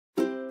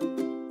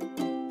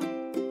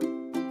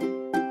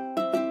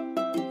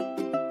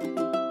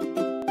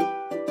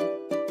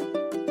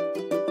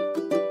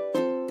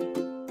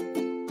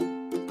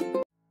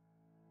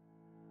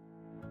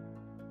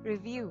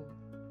Review.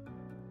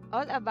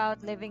 All about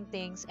living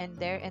things and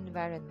their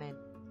environment.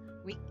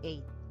 Week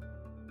 8.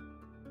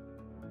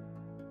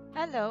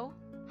 Hello,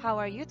 how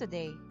are you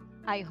today?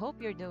 I hope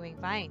you're doing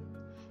fine.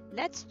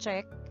 Let's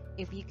check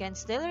if you can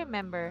still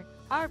remember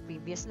our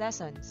previous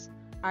lessons.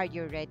 Are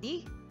you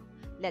ready?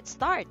 Let's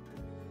start!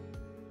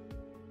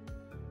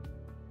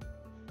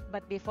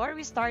 But before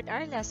we start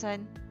our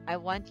lesson, I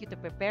want you to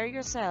prepare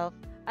yourself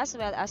as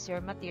well as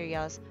your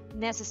materials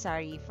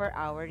necessary for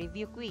our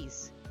review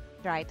quiz.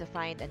 Try to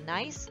find a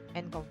nice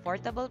and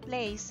comfortable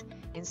place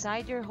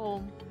inside your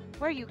home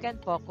where you can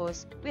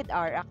focus with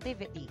our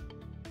activity.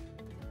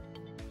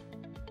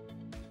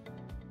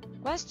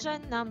 Question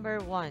number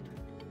 1.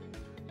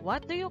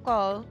 What do you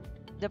call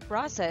the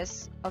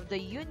process of the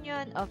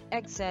union of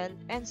egg cell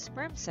and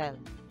sperm cell?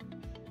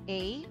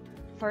 A.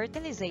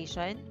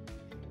 Fertilization.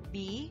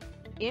 B.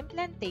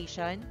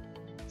 Implantation.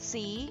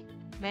 C.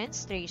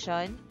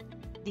 Menstruation.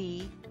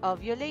 D.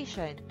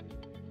 Ovulation.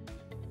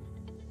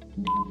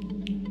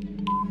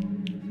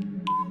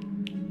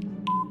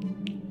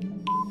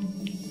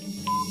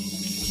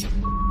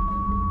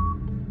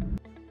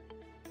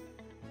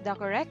 The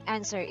correct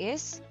answer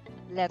is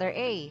letter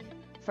A.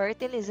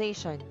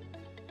 Fertilization.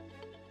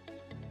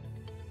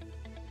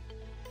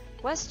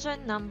 Question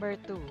number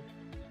 2.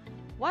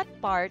 What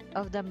part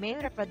of the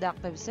male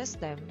reproductive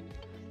system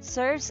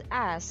serves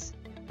as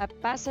a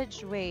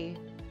passageway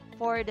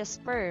for the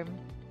sperm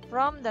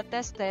from the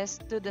testes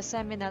to the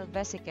seminal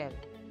vesicle?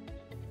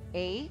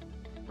 A.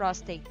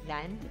 Prostate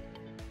gland.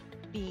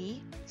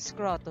 B.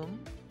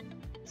 Scrotum.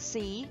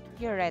 C.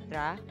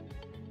 Urethra.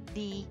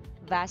 D.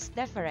 Vas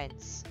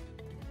deferens.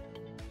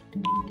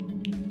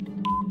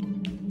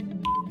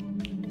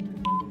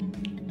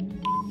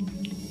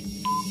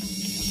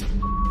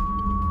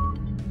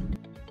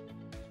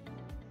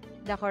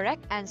 The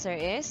correct answer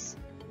is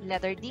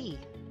letter D.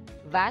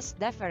 Vas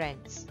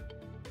deferens.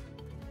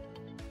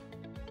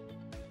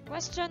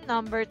 Question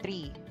number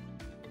 3.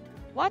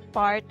 What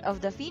part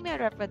of the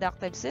female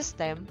reproductive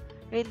system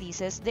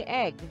releases the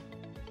egg?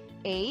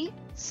 A.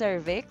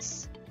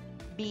 Cervix.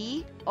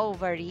 B.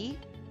 Ovary.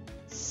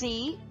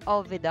 C.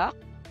 Oviduct.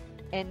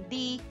 And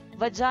D.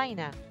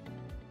 Vagina.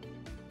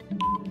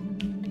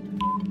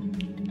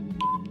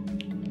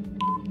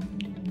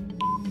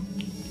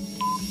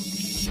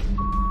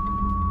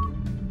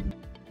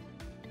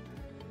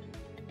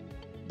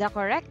 The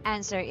correct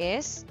answer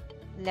is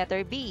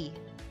letter B.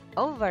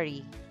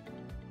 Ovary.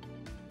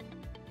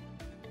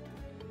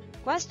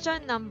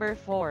 Question number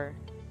 4.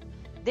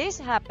 This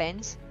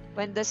happens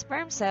when the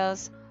sperm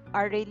cells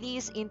are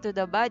released into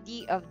the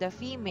body of the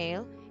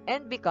female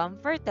and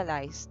become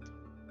fertilized.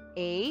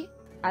 A.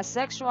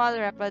 Asexual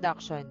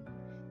reproduction.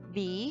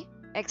 B.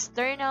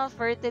 External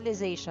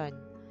fertilization.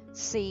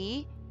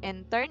 C.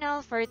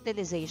 Internal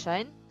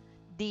fertilization.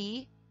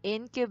 D.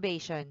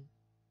 Incubation.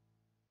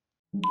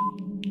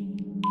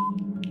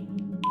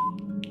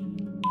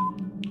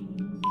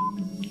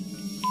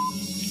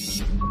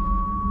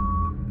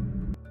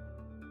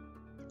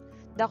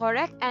 The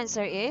correct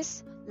answer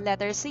is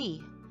letter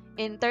C.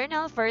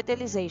 Internal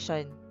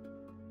fertilization.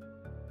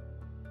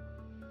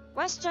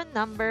 Question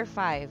number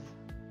 5.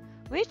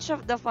 Which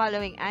of the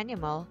following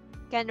animal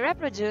can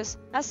reproduce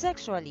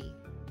asexually?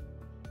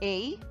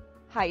 A.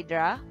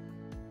 Hydra.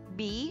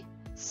 B.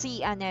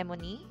 Sea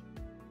anemone.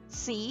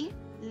 C.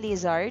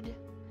 Lizard.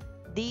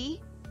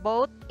 D.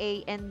 Both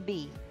A and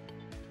B.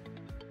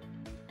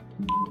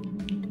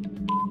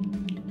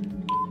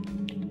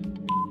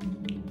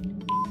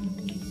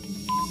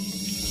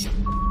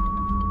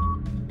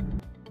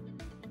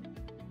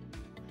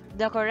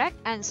 The correct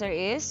answer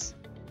is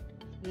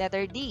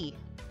letter D.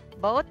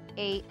 Both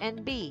A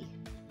and B.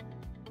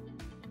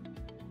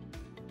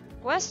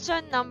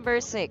 Question number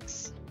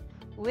 6.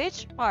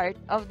 Which part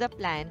of the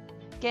plant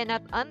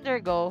cannot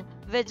undergo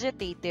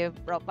vegetative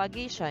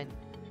propagation?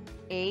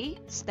 A.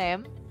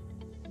 Stem.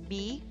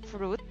 B.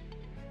 Fruit.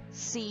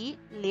 C.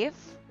 Leaf.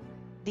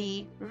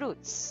 D.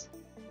 Roots.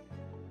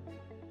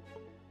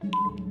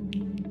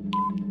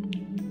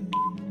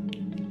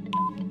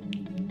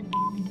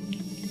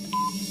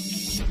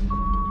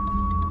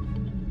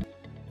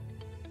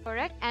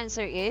 Correct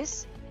answer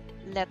is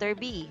letter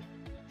B.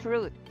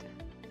 Fruit.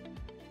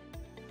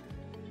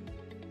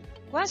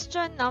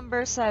 Question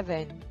number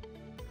 7.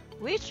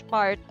 Which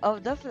part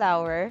of the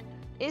flower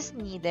is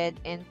needed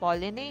in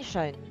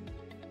pollination?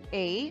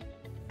 A.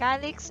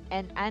 Calyx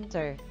and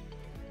anther.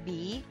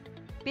 B.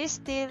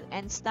 Pistil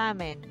and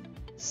stamen.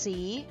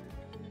 C.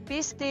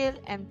 Pistil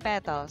and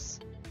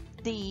petals.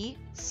 D.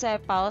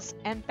 Sepals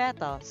and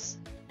petals.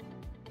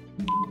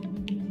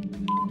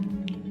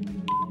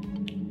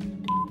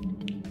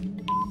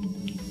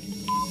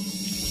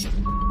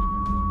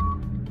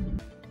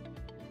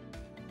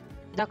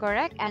 The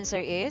correct answer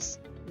is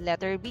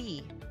letter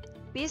B.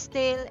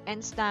 Pistil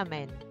and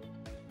stamen.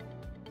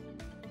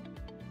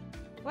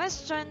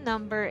 Question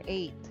number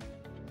 8.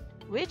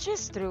 Which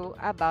is true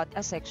about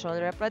asexual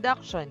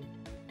reproduction?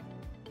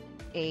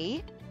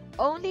 A.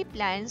 Only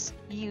plants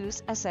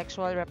use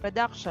asexual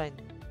reproduction.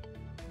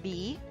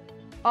 B.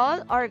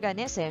 All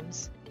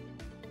organisms.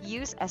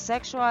 use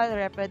asexual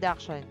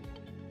reproduction?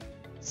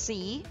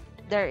 C.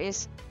 There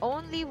is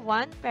only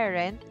one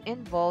parent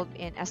involved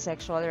in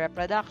asexual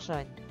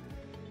reproduction.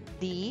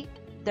 D.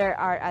 There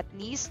are at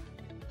least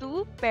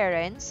two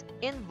parents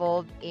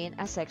involved in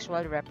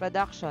asexual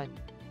reproduction.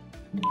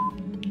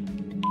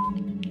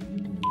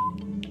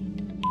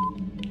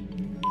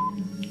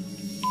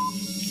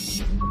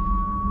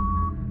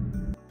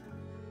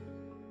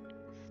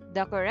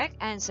 The correct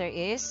answer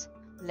is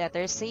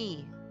letter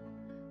C.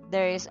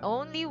 There is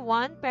only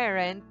one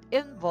parent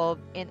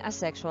involved in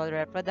asexual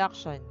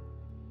reproduction.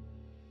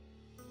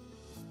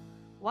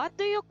 What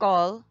do you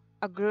call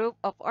a group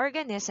of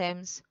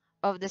organisms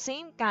of the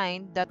same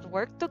kind that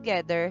work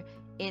together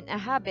in a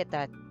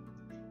habitat?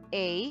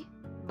 A.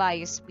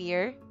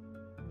 Biosphere.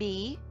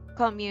 B.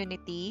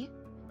 Community.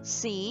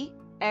 C.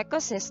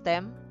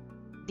 Ecosystem.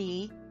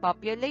 D.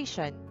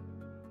 Population.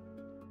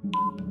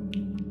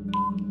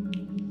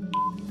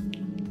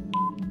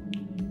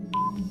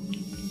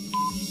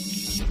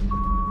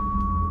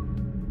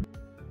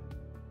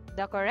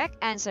 The correct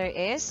answer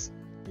is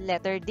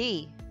letter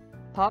D.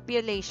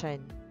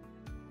 Population.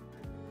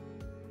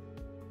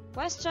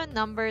 Question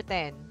number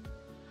 10.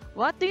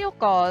 What do you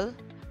call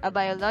a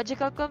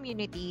biological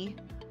community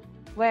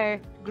where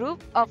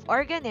group of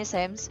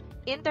organisms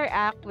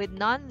interact with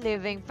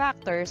non-living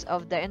factors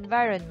of the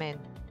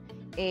environment?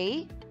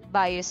 A.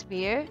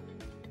 Biosphere.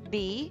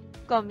 B.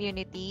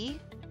 Community.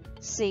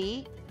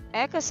 C.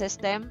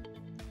 Ecosystem.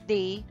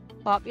 D.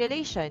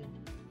 Population.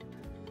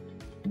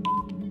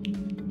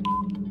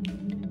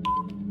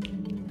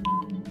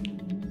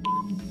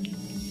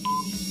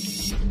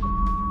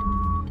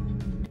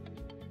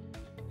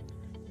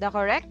 The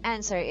correct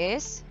answer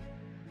is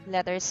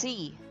letter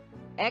C.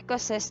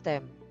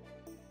 Ecosystem.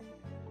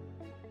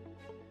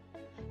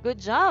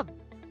 Good job!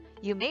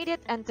 You made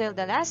it until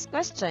the last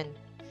question.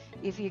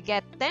 If you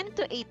get 10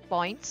 to 8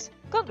 points,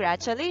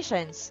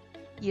 congratulations!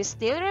 You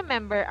still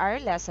remember our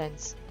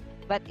lessons.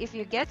 But if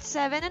you get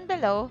 7 and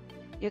below,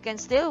 you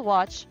can still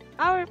watch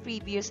our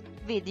previous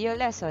video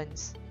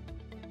lessons.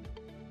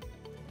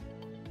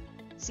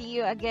 See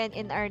you again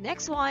in our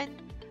next one.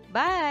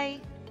 Bye!